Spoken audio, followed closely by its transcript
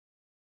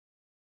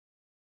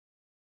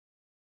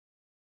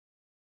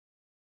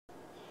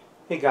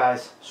Hey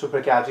guys,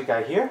 Super Gadget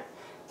Guy here.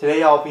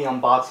 Today I'll be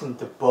unboxing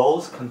the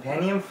Bose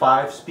Companion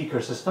 5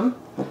 speaker system.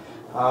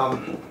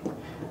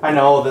 I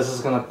know this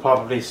is going to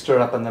probably stir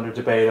up another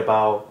debate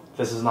about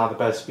this is not the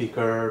best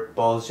speaker,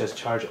 Bose just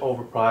charge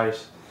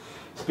overpriced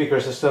speaker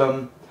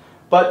system.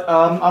 But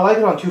I like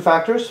it on two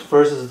factors.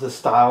 First is the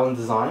style and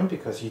design,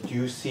 because you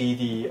do see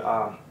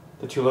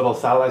the two little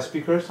satellite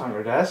speakers on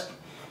your desk.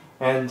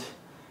 And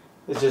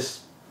it's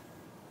just,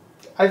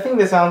 I think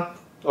they sound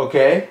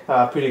okay,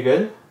 pretty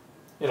good.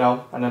 You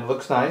know, and it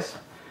looks nice.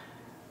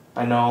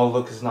 I know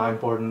look is not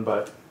important,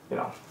 but you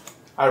know,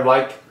 I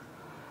like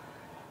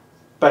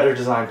better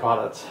design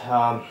products,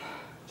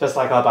 just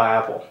like I buy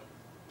Apple.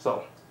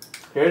 So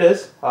here it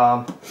is.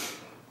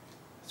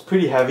 It's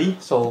pretty heavy,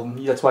 so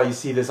that's why you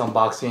see this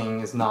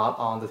unboxing is not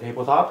on the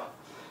tabletop.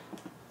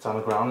 It's on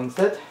the ground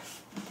instead.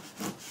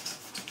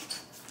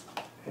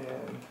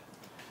 And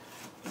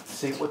let's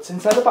see what's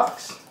inside the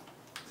box.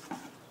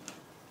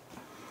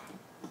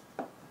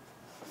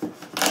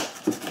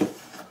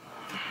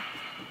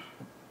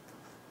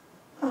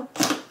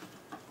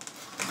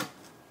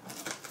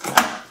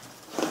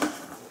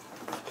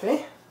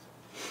 Okay.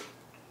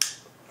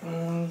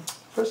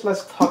 First,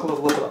 let's talk a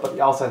little bit about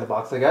the outside of the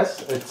box. I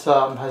guess it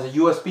has a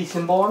USB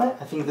symbol on it.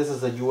 I think this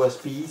is a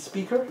USB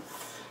speaker,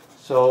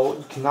 so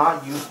you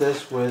cannot use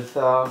this with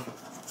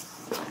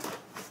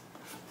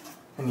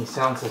any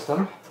sound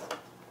system.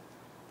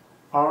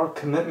 Our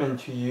commitment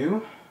to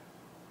you,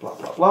 blah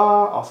blah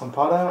blah, awesome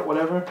product,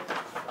 whatever.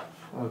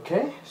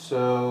 Okay,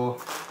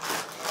 so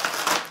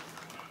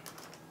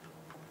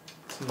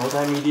it's a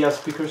multimedia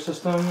speaker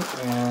system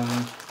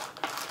and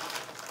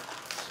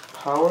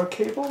power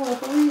cable, I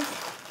believe,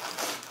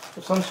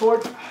 of some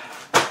sort.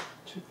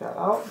 Check that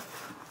out.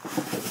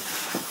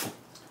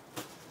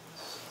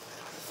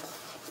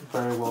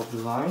 Very well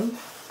designed.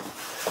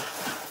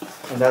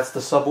 And that's the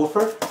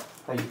subwoofer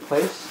that you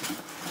place.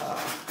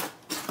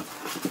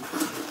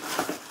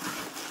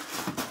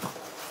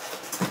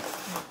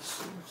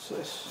 What's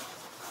this?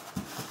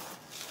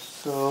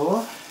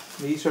 So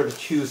these are the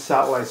two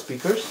satellite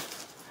speakers.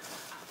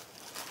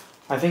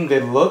 I think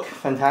they look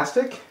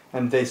fantastic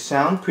and they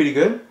sound pretty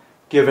good,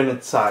 given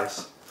its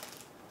size.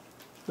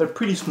 They're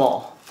pretty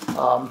small.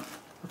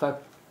 If I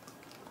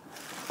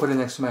put it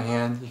next to my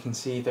hand, you can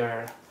see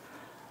they're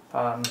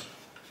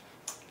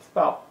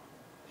about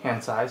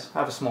hand size. I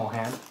have a small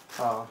hand.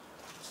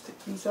 Let's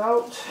take these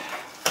out.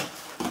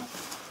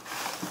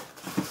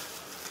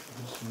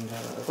 Just need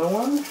another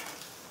one.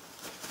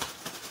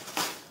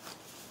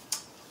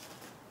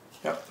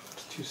 Yep,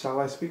 two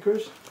satellite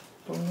speakers.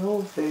 Don't know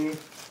if they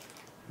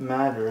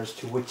matter as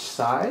to which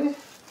side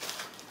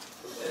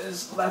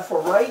is left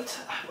or right.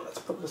 Let's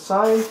put it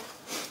aside.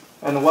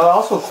 And what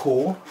also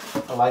cool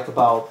I like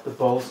about the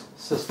Bose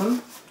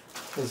system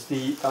is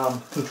the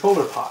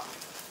controller pod.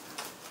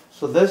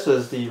 So this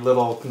is the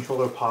little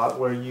controller pod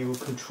where you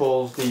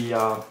control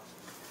the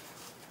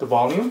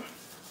volume,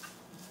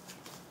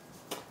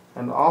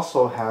 and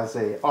also has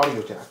a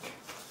audio jack.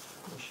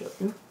 Let me show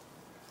you.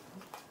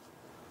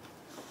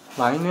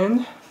 Line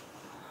in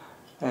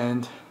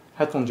and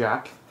headphone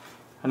jack,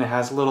 and it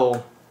has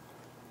little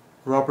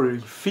rubbery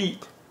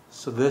feet.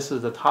 So this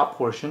is the top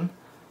portion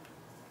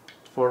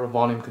for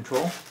volume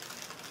control.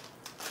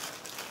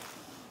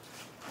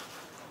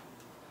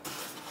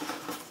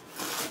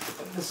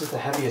 And this is the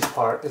heaviest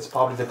part. It's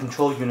probably the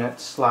control unit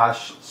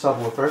slash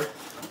subwoofer.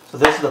 So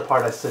this is the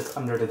part that sits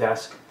under the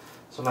desk.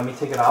 So let me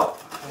take it out.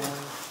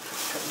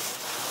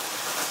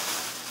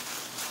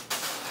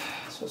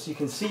 So as you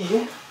can see,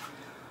 I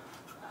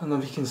don't know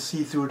if you can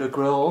see through the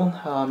grill,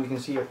 you can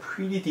see a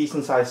pretty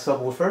decent sized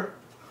subwoofer.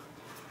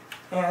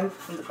 And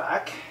in the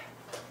back,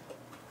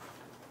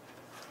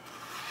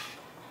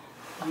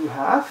 you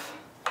have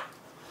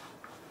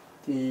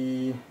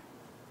the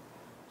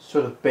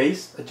sort of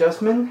bass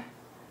adjustment,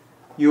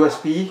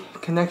 USB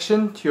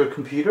connection to your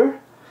computer,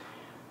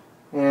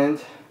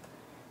 and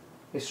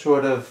a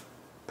sort of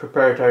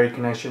proprietary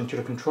connection to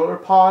the controller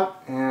pod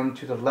and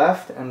to the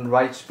left and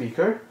right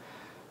speaker.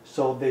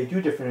 So they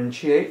do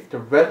differentiate. The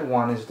red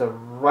one is the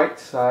right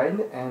side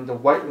and the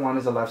white one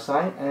is the left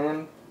side,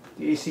 and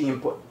the AC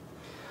input.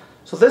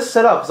 So this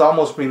setup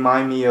almost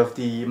remind me of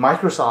the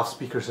Microsoft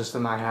speaker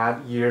system I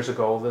had years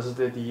ago. This is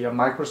the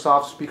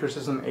Microsoft Speaker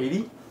System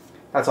 80.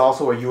 That's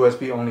also a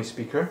USB only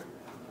speaker.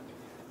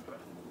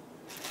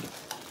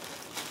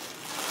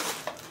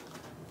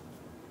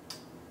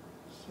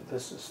 So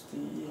this is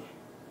the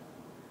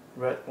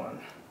red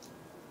one.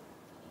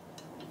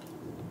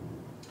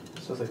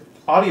 So the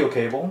audio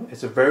cable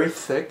is a very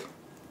thick,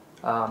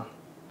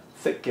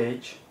 thick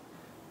gauge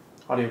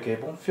audio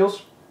cable.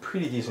 Feels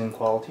pretty decent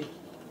quality.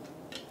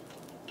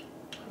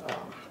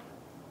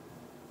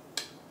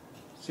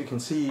 So you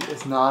can see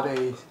it's not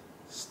a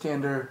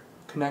standard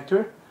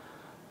connector,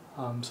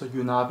 so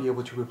you'll not be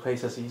able to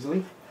replace this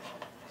easily.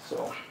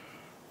 So,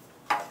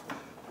 and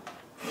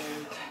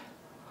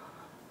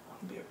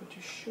I'll be able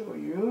to show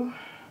you.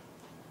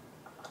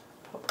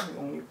 Probably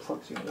only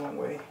plugs in one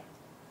way.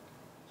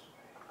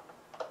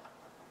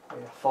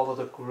 Yeah, follow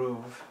the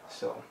groove.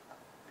 So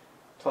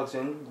plugs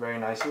in very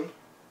nicely.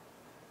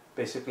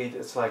 Basically,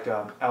 it's like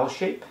an L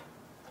shape.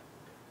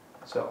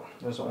 So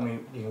you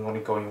can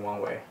only go in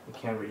one way. You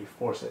can't really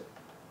force it.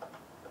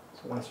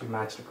 So once you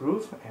match the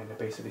groove, and it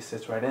basically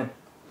sits right in.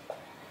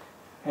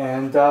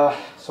 And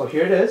so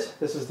here it is.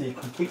 This is the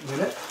complete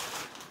unit.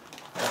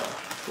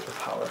 Get the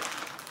power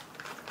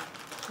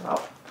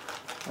out.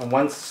 And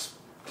once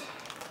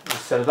you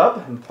set it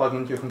up and plug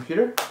into your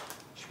computer,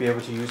 you should be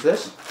able to use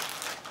this.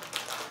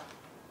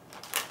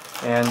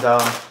 And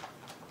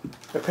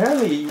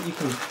apparently you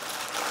can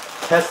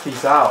test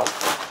these out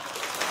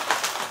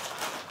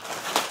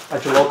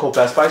at your local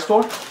Best Buy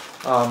store.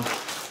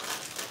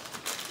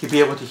 You'll be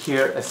able to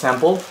hear a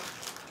sample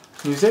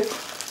music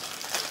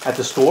at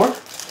the store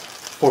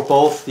for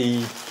both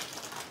the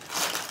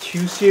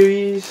 2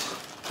 series,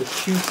 the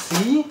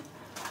 2C,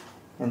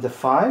 and the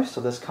 5.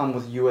 So this comes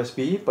with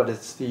USB, but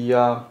it's the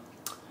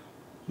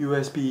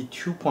USB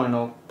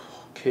 2.0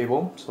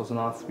 cable, so it's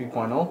not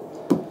 3.0.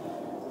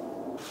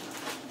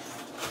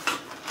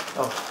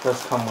 Oh, it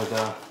does come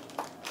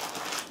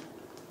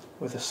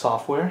with a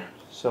software,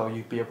 so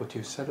you'd be able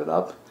to set it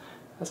up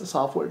as a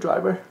software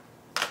driver.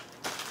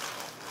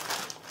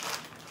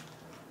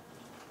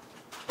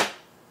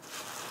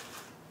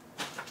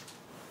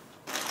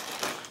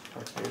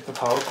 Here's the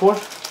power cord.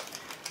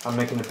 I'm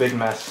making a big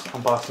mess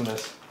unboxing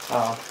this.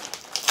 Gonna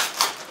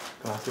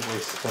have to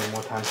spend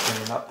more time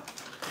cleaning up.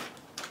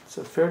 It's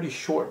a fairly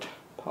short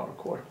power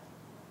cord.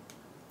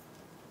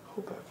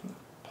 Hope I can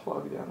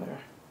plug down there.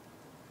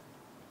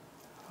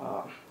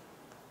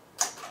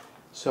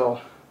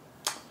 So,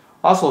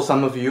 also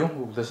some of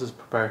you, this is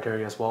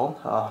proprietary as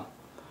well,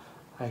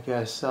 I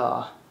guess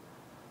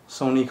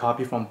Sony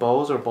copy from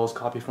Bose or Bose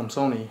copy from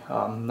Sony.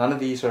 None of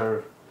these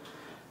are,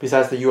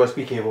 besides the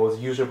USB cable, is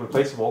user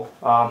replaceable.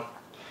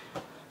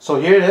 So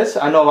here it is.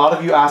 I know a lot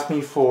of you asked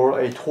me for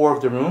a tour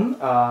of the room,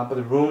 but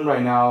the room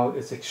right now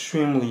is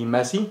extremely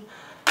messy.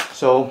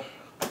 So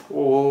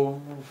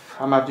I'm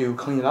gonna have to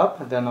clean it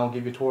up and then I'll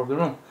give you a tour of the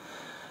room.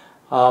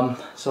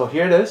 So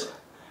here it is.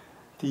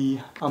 The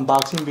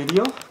unboxing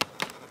video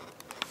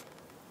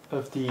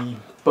of the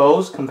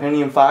Bose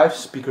Companion 5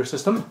 speaker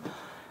system.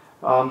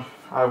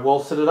 I will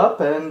set it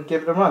up and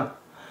give it a run.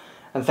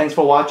 And thanks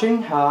for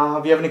watching.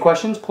 If you have any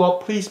questions,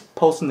 please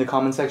post in the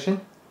comment section.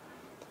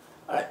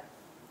 Alright,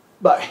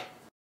 bye.